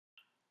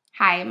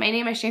Hi, my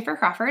name is Schaefer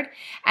Crawford,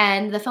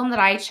 and the film that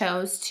I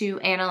chose to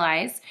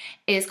analyze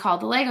is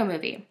called The Lego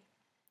Movie.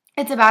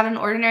 It's about an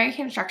ordinary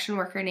construction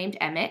worker named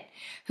Emmett,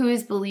 who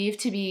is believed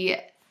to be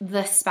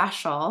the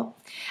special,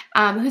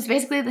 who's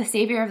basically the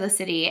savior of the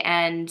city,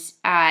 and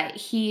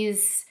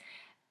he's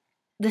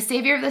the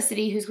savior of the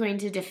city who's going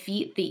to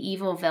defeat the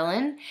evil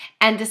villain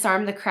and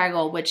disarm the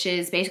Kregel, which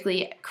is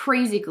basically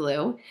crazy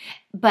glue,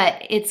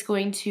 but it's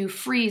going to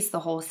freeze the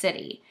whole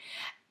city.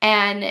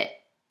 And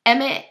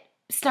Emmett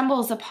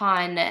stumbles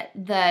upon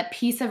the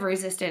piece of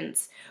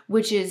resistance,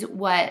 which is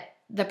what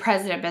the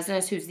president of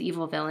business, who's the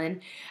evil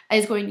villain,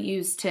 is going to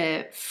use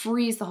to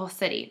freeze the whole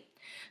city.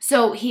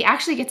 So he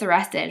actually gets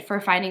arrested for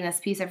finding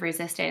this piece of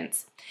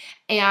resistance.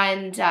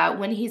 And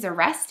when he's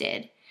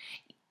arrested,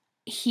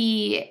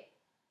 he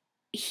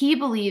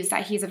believes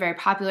that he's a very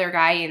popular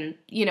guy and,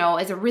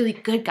 is a really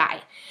good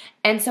guy.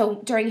 And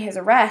so during his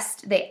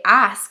arrest, they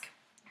ask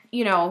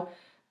him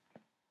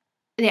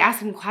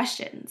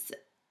questions.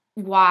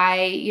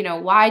 Why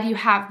do you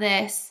have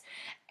this?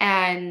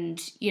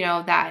 And,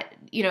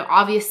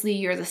 obviously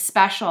you're the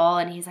special.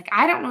 And he's like,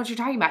 I don't know what you're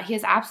talking about. He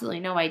has absolutely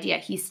no idea.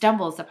 He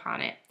stumbles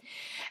upon it.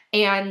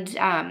 And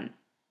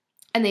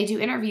they do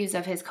interviews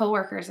of his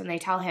coworkers, and they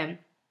tell him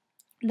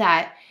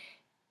that,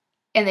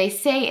 and they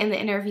say in the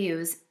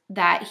interviews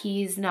that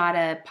he's not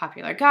a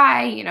popular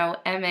guy,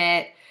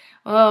 Emmett,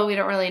 oh, we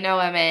don't really know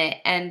Emmett.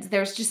 And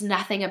there's just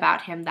nothing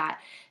about him that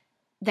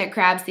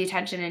grabs the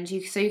attention, and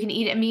so you can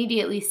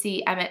immediately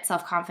see Emmett's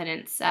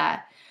self-confidence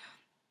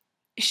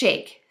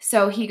shake.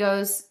 So he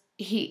goes,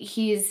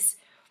 he's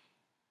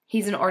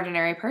an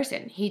ordinary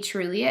person. He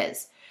truly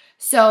is.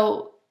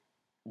 So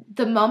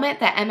the moment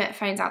that Emmett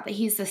finds out that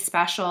he's the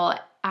special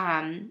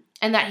and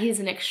that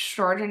he's an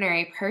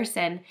extraordinary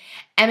person,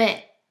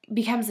 Emmett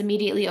becomes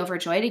immediately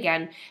overjoyed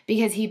again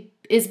because he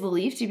is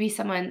believed to be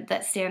someone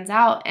that stands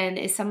out and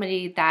is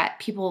somebody that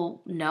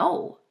people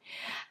know.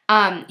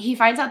 He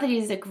finds out that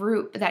he's a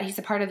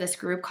part of this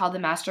group called the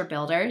Master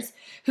Builders,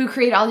 who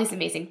create all these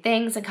amazing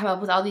things and come up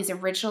with all these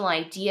original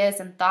ideas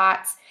and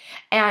thoughts.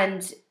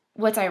 And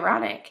what's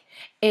ironic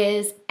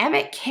is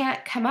Emmett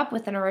can't come up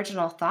with an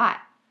original thought.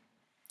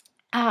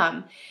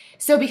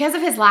 So because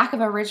of his lack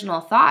of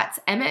original thoughts,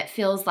 Emmett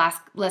feels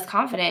less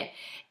confident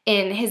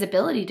in his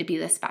ability to be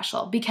this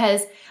special,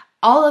 because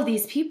all of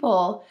these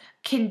people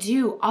can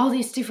do all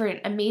these different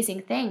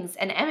amazing things,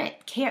 and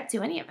Emmett can't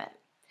do any of it.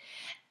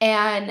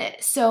 And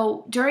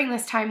so during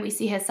this time, we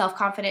see his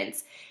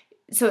self-confidence.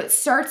 So it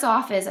starts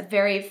off as a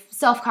very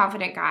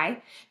self-confident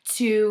guy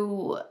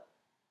to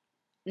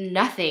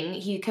nothing.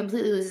 He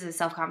completely loses his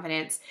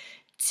self-confidence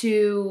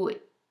to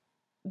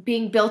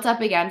being built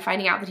up again,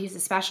 finding out that he's a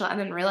special, and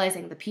then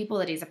realizing the people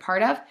that he's a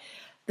part of,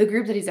 the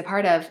group that he's a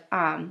part of,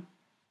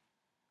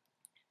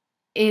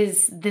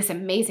 is this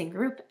amazing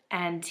group.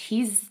 And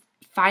he's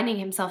finding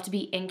himself to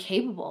be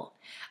incapable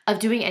of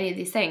doing any of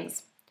these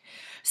things.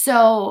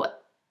 So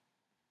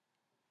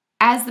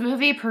as the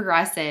movie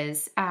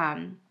progresses,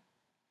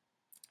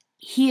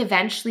 he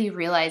eventually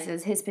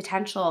realizes his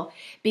potential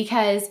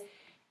because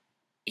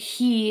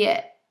he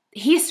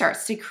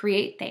starts to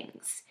create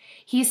things.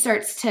 He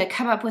starts to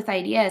come up with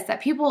ideas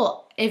that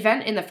people in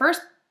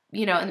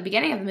the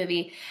beginning of the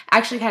movie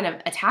actually kind of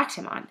attacked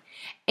him on.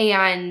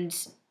 And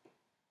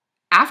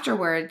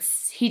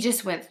afterwards, he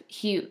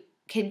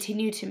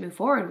continued to move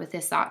forward with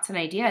his thoughts and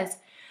ideas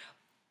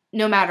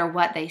no matter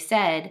what they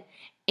said.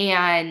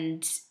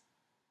 And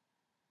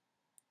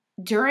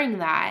during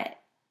that,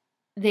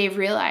 they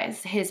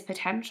realized his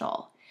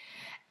potential.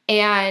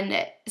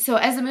 And so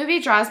as the movie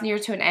draws near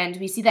to an end,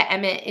 we see that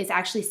Emmett is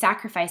actually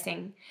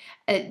sacrificing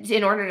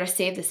in order to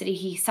save the city.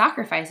 He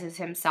sacrifices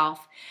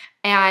himself.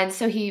 And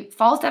so he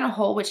falls down a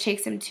hole, which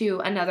takes him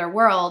to another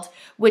world,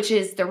 which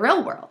is the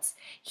real world.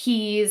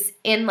 He's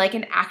in like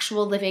an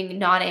actual living,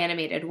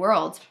 non-animated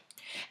world.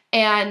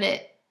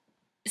 And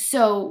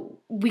so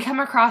we come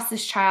across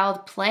this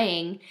child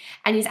playing,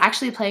 and he's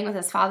actually playing with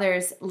his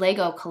father's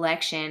Lego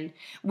collection,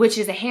 which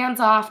is a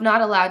hands-off,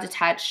 not allowed to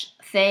touch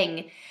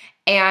thing.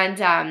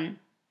 And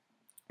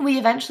we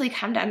eventually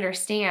come to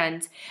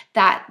understand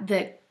that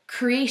the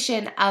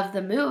creation of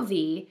the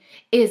movie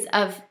is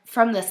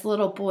from this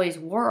little boy's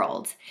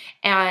world.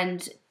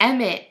 And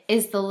Emmett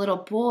is the little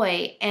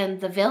boy,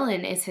 and the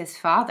villain is his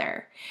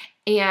father.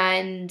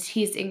 And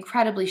he's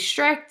incredibly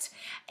strict,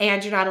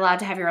 and you're not allowed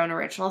to have your own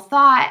original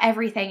thought.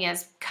 Everything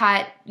is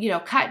cut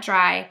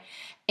dry.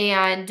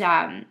 And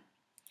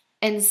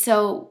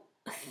so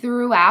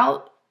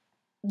throughout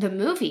the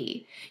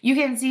movie, you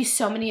can see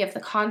so many of the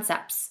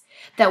concepts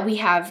that we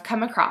have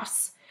come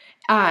across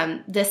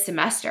this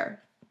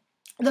semester.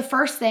 The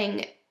first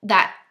thing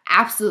that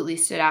absolutely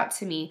stood out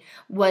to me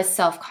was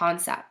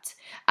self-concept.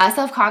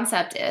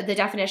 Self-concept, the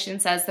definition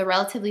says, the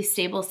relatively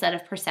stable set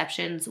of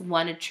perceptions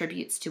one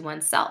attributes to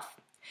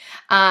oneself.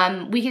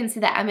 We can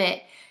see that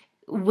Emmett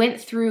went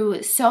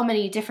through so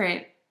many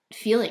different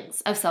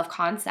feelings of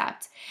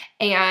self-concept,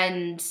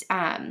 and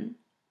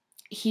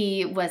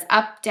he was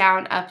up,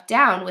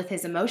 down with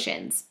his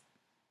emotions.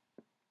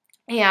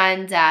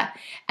 And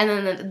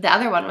then the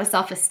other one was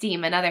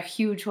self-esteem, another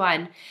huge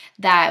one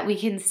that we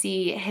can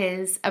see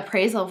his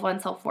appraisal of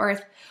one's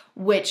self-worth,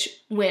 which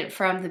went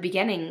from the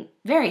beginning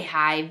very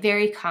high,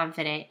 very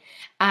confident,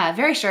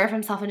 very sure of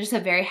himself, and just a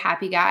very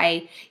happy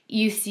guy.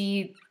 You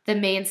see the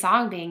main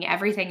song being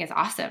 "Everything is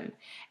awesome."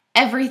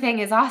 Everything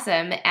is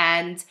awesome,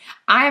 and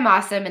I'm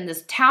awesome, and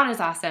this town is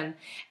awesome,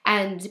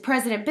 and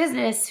President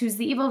Business, who's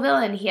the evil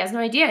villain, he has no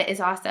idea, is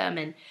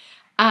awesome,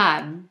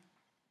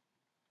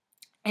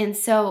 and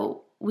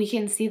so we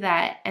can see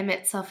that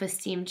Emmett's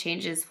self-esteem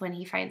changes when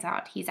he finds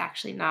out he's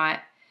actually not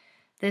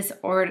this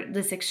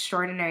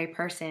extraordinary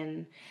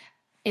person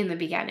in the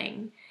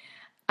beginning.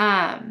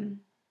 The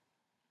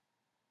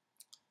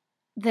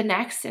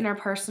next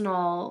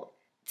interpersonal,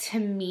 to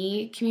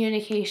me,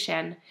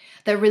 communication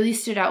that really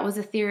stood out was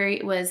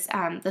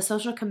the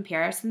social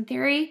comparison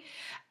theory.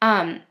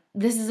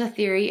 This is a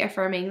theory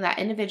affirming that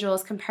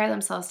individuals compare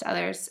themselves to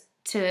others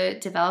to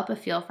develop a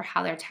feel for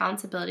how their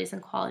talents, abilities,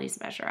 and qualities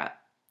measure up.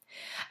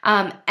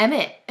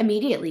 Emmett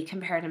immediately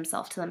compared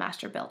himself to the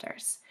master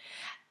builders.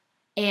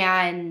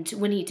 And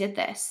when he did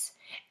this,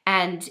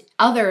 and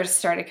others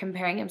started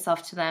comparing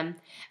himself to them,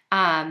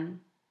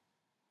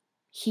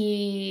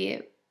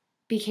 he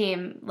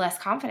became less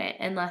confident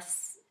and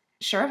less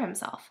sure of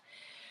himself.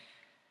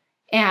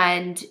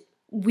 And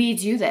we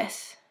do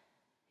this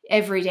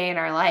every day in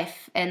our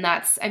life. And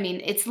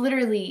it's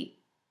literally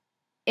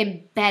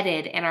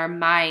embedded in our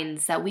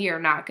minds that we are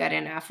not good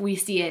enough. We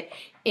see it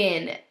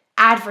in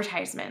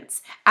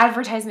advertisements.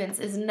 Advertisements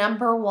is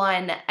number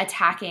one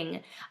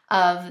attacking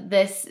of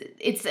this.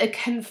 It's a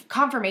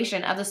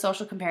confirmation of the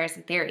social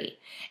comparison theory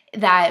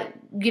that,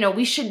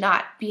 we should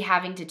not be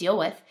having to deal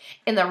with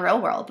in the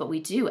real world, but we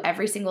do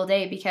every single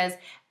day because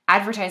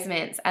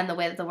advertisements and the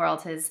way that the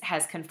world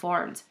has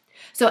conformed.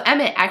 So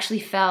Emmett actually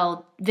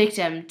fell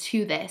victim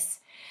to this,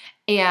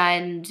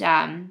 and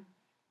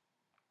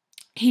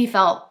he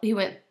fell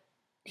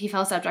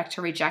subject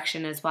to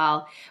rejection as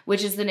well,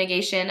 which is the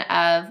negation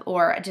of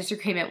or a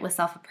disagreement with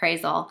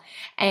self-appraisal.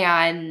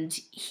 And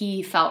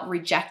he felt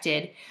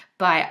rejected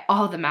by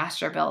all the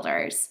master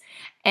builders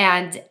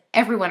and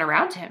everyone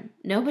around him.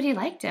 Nobody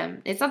liked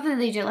him. It's not that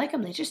they didn't like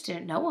him, they just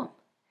didn't know him.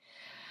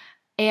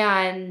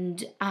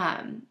 And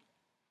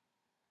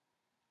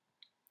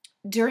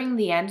during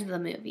the end of the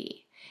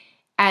movie,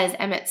 as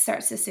Emmett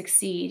starts to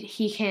succeed,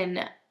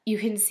 you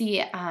can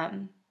see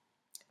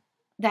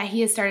that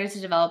he has started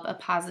to develop a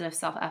positive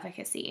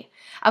self-efficacy.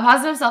 A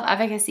positive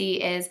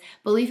self-efficacy is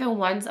belief in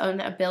one's own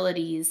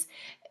abilities,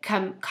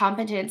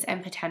 competence,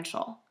 and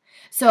potential.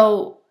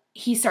 So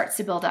he starts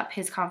to build up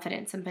his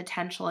confidence and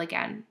potential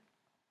again.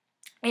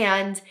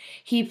 And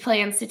he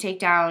plans to take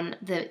down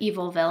the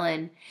evil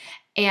villain.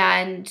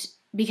 And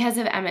because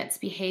of Emmett's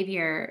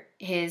behavior,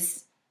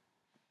 his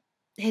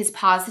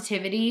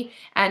positivity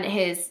and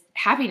his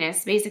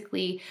happiness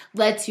basically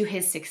led to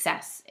his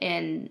success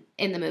in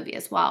the movie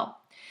as well.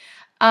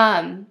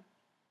 When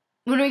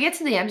we get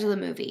to the end of the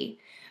movie,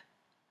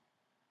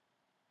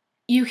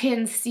 you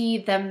can see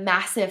the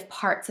massive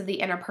parts of the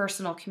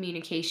interpersonal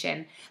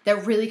communication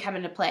that really come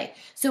into play.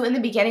 So in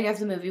the beginning of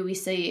the movie, we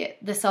see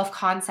the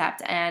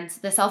self-concept and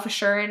the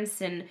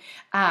self-assurance and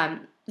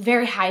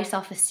very high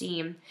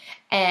self-esteem.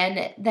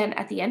 And then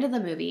at the end of the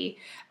movie,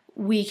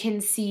 we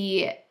can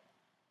see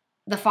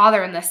the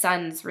father and the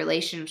son's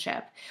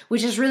relationship,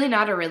 which is really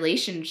not a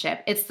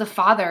relationship. It's the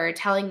father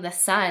telling the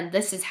son,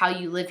 this is how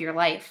you live your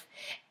life.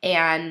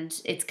 And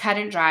it's cut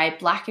and dry,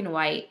 black and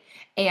white.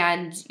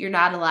 And you're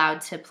not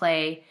allowed to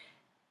play,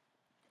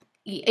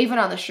 even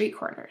on the street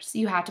corners.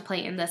 You have to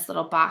play in this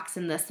little box,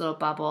 in this little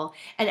bubble.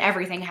 And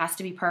everything has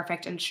to be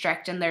perfect and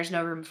strict. And there's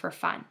no room for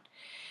fun.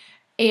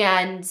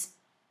 And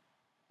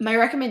my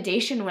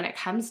recommendation when it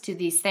comes to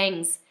these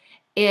things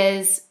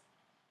is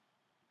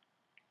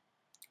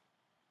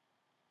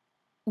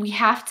we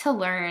have to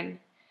learn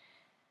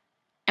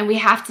and we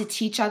have to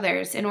teach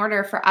others in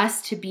order for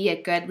us to be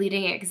a good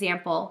leading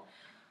example.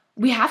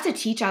 We have to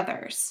teach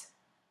others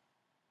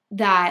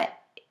that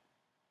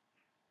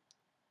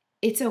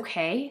it's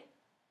okay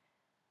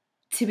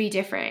to be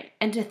different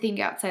and to think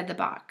outside the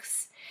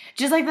box.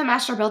 Just like the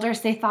master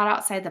builders, they thought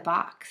outside the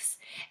box.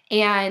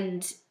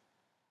 And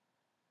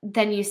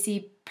then you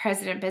see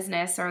President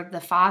Business, or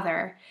the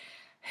father,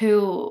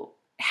 who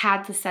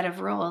had the set of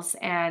rules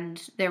and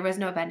there was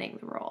no bending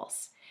the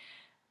rules.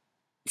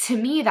 To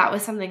me, that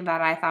was something that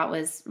I thought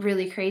was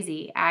really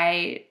crazy.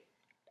 I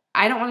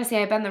don't want to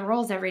say I bend the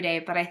rules every day,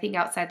 but I think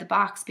outside the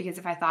box, because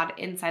if I thought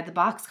inside the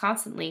box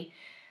constantly,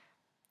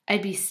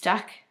 I'd be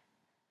stuck.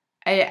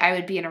 I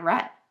would be in a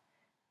rut.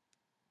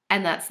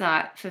 And that's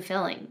not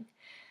fulfilling.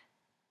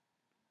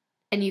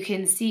 And you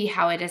can see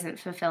how it isn't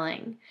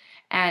fulfilling.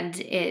 And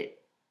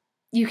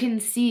you can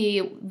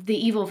see the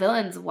evil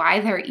villains,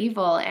 why they're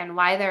evil and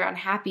why they're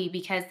unhappy,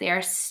 because they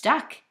are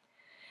stuck.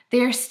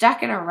 They are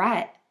stuck in a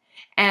rut.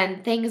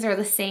 And things are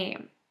the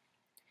same.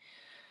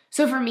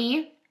 So for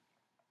me,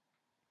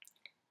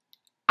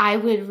 I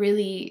would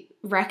really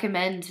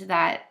recommend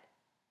that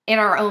in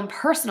our own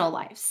personal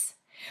lives,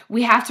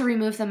 We have to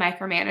remove the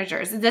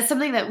micromanagers. That's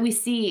something that we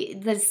see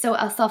that's so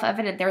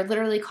self-evident. They're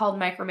literally called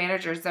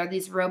micromanagers. They're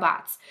these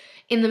robots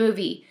in the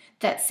movie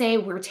that say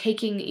we're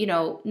taking,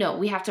 no,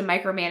 we have to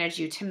micromanage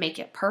you to make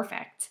it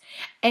perfect.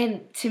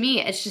 And to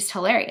me, it's just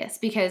hilarious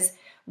because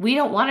we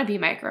don't want to be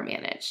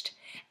micromanaged.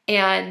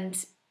 And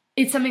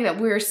it's something that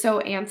we're so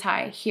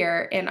anti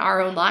here in our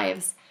own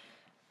lives.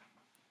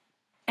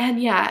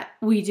 And yet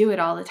we do it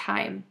all the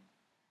time.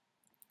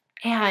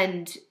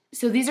 And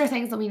so these are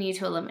things that we need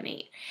to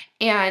eliminate.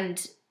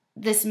 And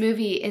this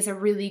movie is a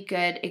really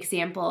good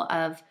example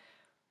of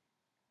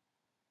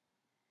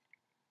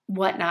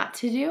what not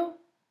to do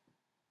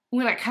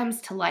when it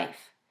comes to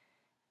life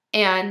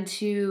and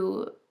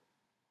to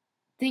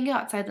think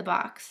outside the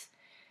box.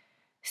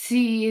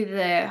 See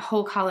the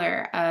whole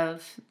color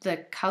of the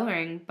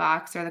coloring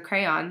box or the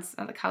crayons,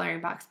 not the coloring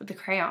box, but the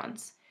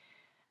crayons,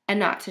 and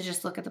not to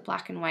just look at the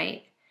black and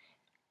white,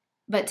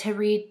 but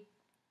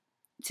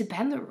to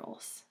bend the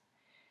rules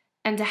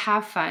and to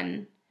have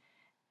fun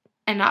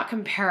and not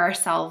compare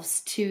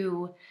ourselves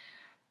to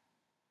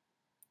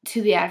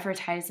the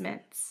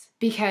advertisements,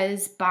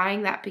 because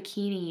buying that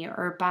bikini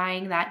or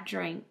buying that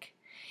drink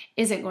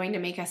isn't going to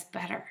make us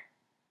better.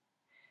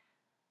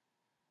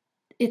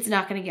 It's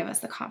not going to give us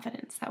the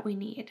confidence that we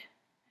need.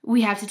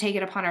 We have to take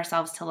it upon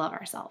ourselves to love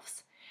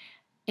ourselves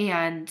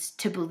and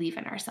to believe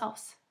in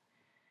ourselves.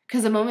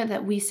 Because the moment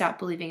that we stop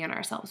believing in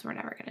ourselves, we're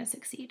never going to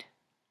succeed.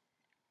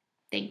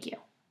 Thank you.